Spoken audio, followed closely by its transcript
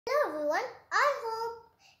everyone. I hope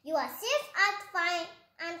you are safe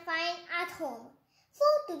and fine at home.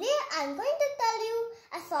 So today I am going to tell you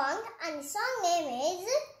a song, and the song name is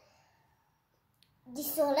the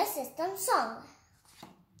Solar System Song.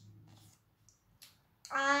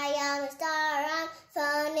 I am a star and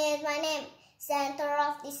sun is my name. Center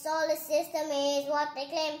of the solar system is what I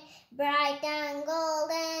claim. Bright and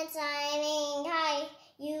golden, shining high.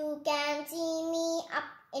 You can see me up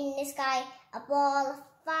in the sky. A ball of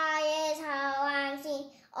fire is how I'm seen.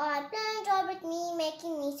 All planets orbit me,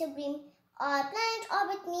 making me supreme. All planets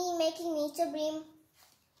orbit me, making me supreme.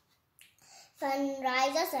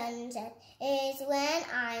 Sunrise or sunset is when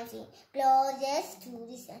I'm seen. Closest to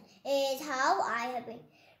the sun is how I have been.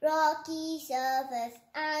 Rocky surface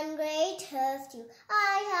and great earth too.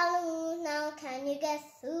 I have no moon, now can you guess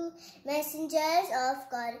who? Messengers of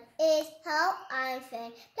God is how I'm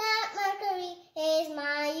found. Planet Mercury is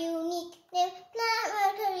my unique name. Planet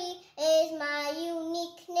Mercury is my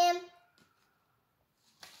unique name.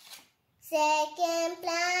 Second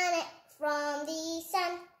planet from the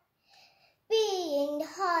sun. Being the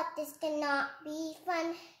hottest cannot be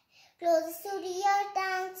fun. Closest to the earth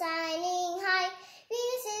and shining high.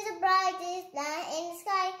 Venus is the brightest light in the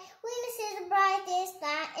sky. Venus is the brightest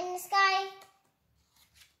light in the sky.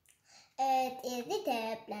 Earth is the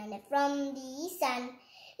third planet from the sun.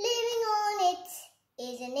 Living on it,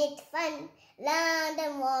 isn't it fun? Land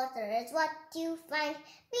and water is what you find.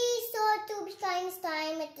 Be sure to be kind this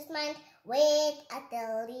time it is mine. Wait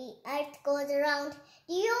until the earth goes around.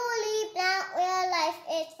 The only planet where life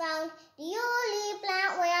is found. The only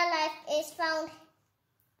planet where life is found.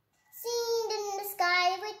 Seen in the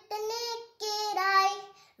sky with the naked eye.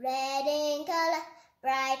 Red in color,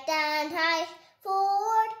 bright and high.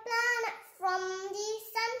 Fourth planet from the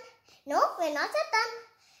sun. No, we're not done.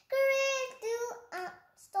 Great to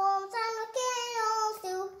storms and volcanoes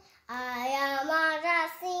too. I am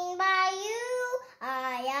just seen by you.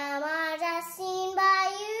 I am just seen by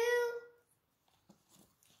you.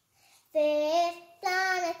 Fifth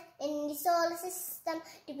planet in the solar system.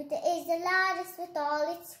 Jupiter is the largest with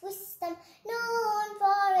all its wisdom. Known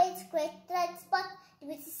for its great red spot.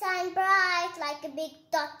 Jupiter shines bright like a big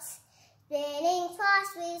dot. Spinning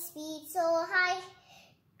fast with speed so high.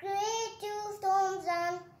 Great two storms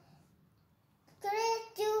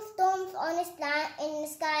on its planet in the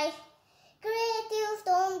sky. Great two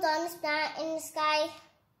storms on its planet in the sky.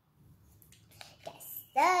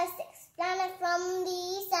 Guess the sixth planet from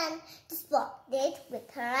the sun. To spot it with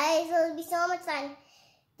her eyes will be so much fun.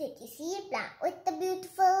 Did you see a planet with the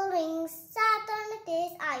beautiful rings? Saturn it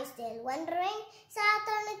is, I still wondering.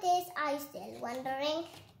 Saturn it is, I still wondering.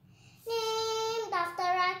 Named after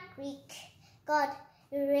a Greek god.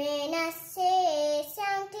 Uranus is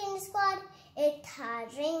yanked in the squad. It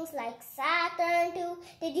had rings like Saturn too.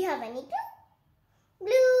 Did you have any clue?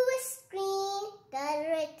 Blue is green,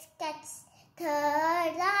 color it gets.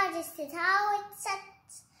 Third largest is how it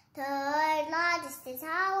sets. Third largest is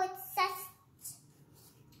how it sets.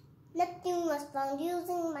 Neptune was found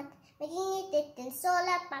using math, making it in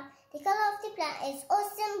solar path. The color of the planet is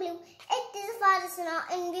ocean blue. It is the farthest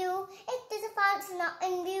not in view. It is the farthest not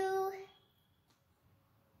in view.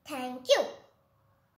 Thank you.